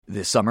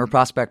This summer,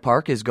 Prospect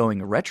Park is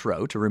going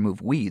retro to remove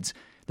weeds.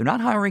 They're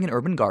not hiring an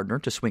urban gardener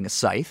to swing a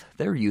scythe.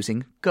 They're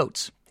using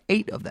goats,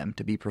 8 of them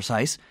to be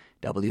precise.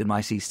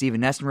 WNYC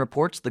Stephen Nesson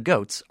reports the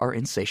goats are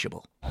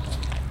insatiable.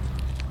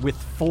 With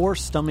 4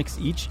 stomachs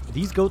each,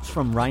 these goats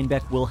from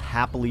Rhinebeck will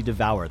happily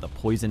devour the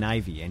poison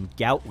ivy and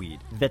goutweed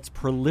that's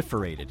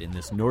proliferated in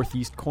this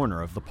northeast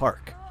corner of the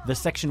park. The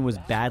section was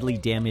badly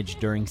damaged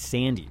during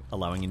Sandy,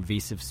 allowing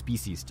invasive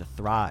species to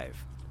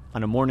thrive.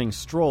 On a morning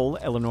stroll,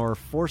 Eleanor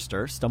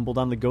Forster stumbled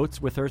on the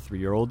goats with her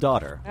 3-year-old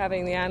daughter.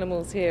 Having the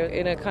animals here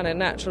in a kind of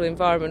natural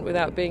environment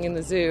without being in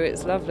the zoo,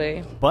 it's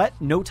lovely. But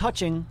no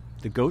touching.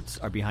 The goats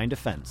are behind a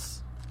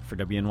fence. For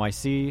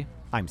WNYC,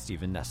 I'm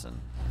Stephen Nesson.